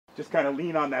Just kind of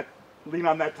lean on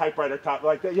that typewriter top,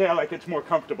 like that. Yeah, like it's more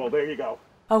comfortable. There you go.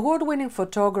 Award-winning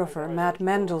photographer Matt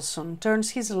Mendelsohn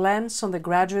turns his lens on the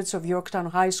graduates of Yorktown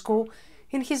High School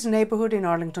in his neighborhood in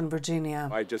Arlington, Virginia.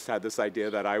 I just had this idea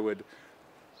that I would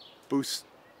boost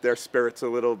their spirits a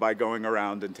little by going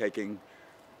around and taking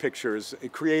pictures,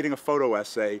 creating a photo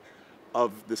essay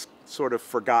of this sort of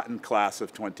forgotten class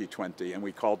of 2020, and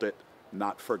we called it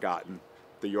Not Forgotten,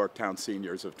 the Yorktown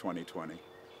seniors of 2020.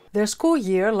 Their school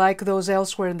year, like those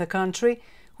elsewhere in the country,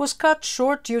 was cut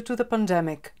short due to the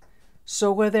pandemic.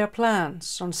 So were their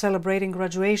plans on celebrating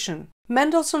graduation.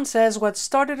 Mendelsohn says what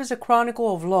started as a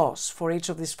chronicle of loss for each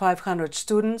of these 500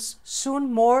 students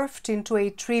soon morphed into a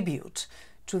tribute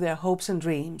to their hopes and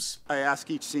dreams. I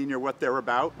ask each senior what they're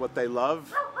about, what they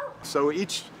love. So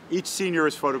each senior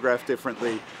is photographed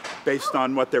differently based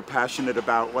on what they're passionate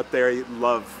about, what they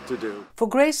love to do. For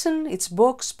Grayson, it's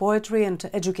books, poetry, and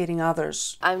educating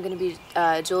others. I'm going to be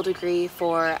a dual degree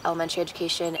for elementary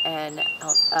education and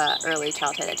early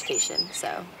childhood education.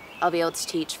 So I'll be able to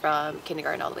teach from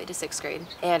kindergarten all the way to 6th grade.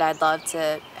 And I'd love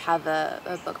to have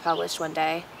a book published one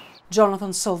day.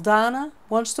 Jonathan Saldana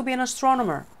wants to be an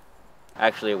astronomer.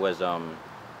 Actually, it was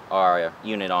our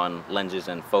unit on lenses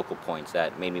and focal points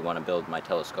that made me want to build my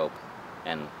telescope,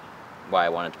 and why I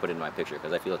wanted to put it in my picture,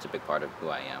 because I feel it's a big part of who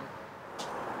I am.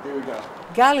 Here we go.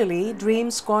 Galilee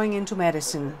dreams going into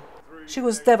medicine. She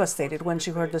was devastated when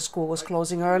she heard the school was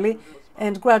closing early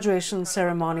and graduation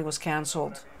ceremony was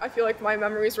canceled. I feel like my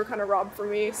memories were kind of robbed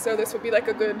from me, so this would be like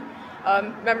a good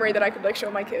memory that I could show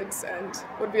my kids and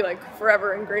would be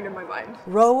forever ingrained in my mind.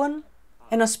 Rowan,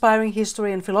 an aspiring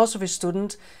history and philosophy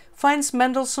student, finds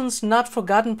Mendelsohn's Not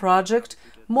Forgotten project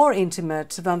more intimate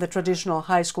than the traditional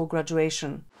high school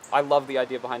graduation. I love the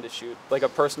idea behind a shoot, like a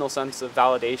personal sense of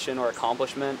validation or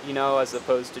accomplishment, as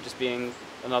opposed to just being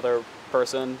another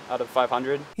person out of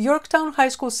 500. Yorktown High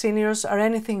School seniors are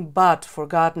anything but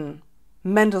forgotten.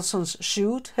 Mendelsohn's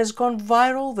shoot has gone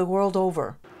viral the world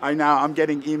over. I'm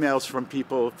getting emails from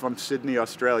people from Sydney,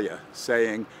 Australia,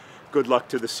 saying, "Good luck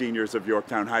to the seniors of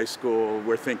Yorktown High School.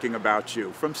 We're thinking about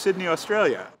you." From Sydney,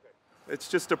 Australia. It's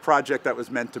just a project that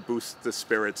was meant to boost the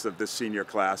spirits of this senior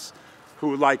class,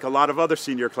 who, like a lot of other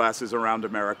senior classes around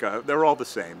America, they're all the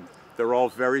same. They're all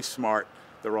very smart,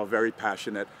 they're all very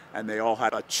passionate, and they all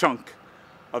had a chunk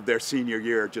of their senior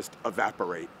year just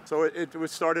evaporate. So it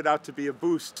started out to be a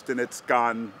boost, and it's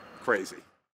gone crazy.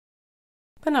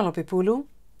 Penelope Pulu,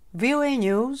 VOA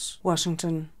News,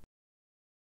 Washington.